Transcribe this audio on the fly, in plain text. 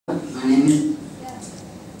name is.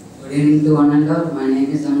 Good evening to one and all. My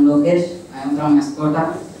name is Lokesh. I am from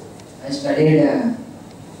Escota. I studied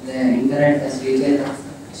the inter at Sri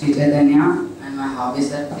Chaitanya, and my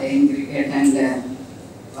hobbies are playing cricket and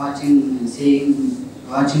watching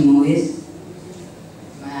movies.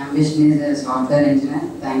 My ambition is a software engineer.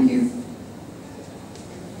 Thank you.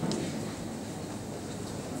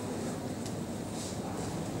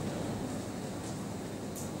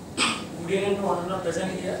 Good evening to one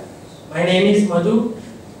present here. My name is Madhu.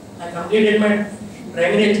 I completed my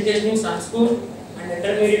primary education in Sun School and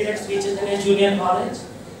intermediate at Sri Chaitanya Junior College.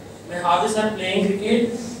 My hobbies are playing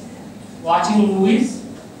cricket, watching movies.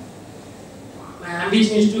 My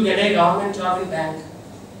ambition is to get a government job in bank.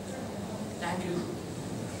 Thank you.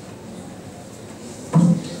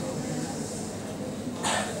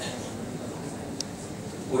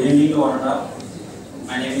 Good evening to one and all.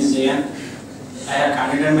 My name is Jayan. I have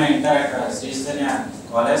completed my inter at Sri Chaitanya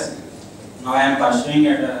College. Now I am pursuing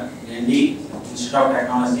at ELCSLABLENDI Institute of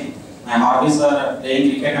Technology. My hobbies are playing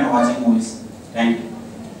cricket and watching movies. Thank you.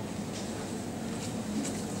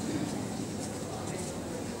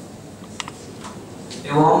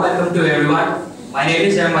 A warm welcome to everyone. My name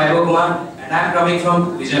is M. Kumar and I am coming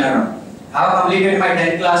from Vijayanagaram. I have completed my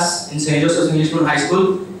 10th class in St. Joseph's English School High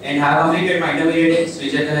School and have completed my intermediate in Sri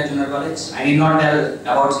Chaitanya Junior College. I need not tell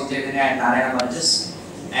about Sri Chaitanya and Narayana colleges.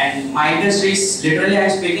 And my interest is, literally I am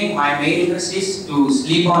speaking, my main interest is to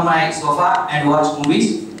sleep on my sofa and watch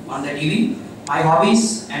movies on the TV. My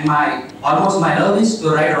hobbies and almost my love is to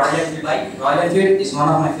ride Royal Enfield bike. Royal Enfield is one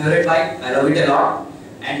of my favorite bike. I love it a lot.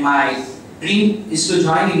 And my dream is to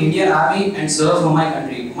join in Indian Army and serve for my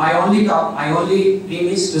country. My only dream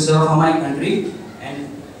is to serve for my country. And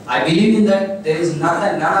I believe in that there is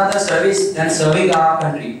none other service than serving our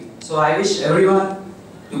country. So I wish everyone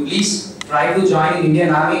to please try to join in Indian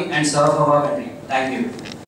Army and serve for our country. Thank you.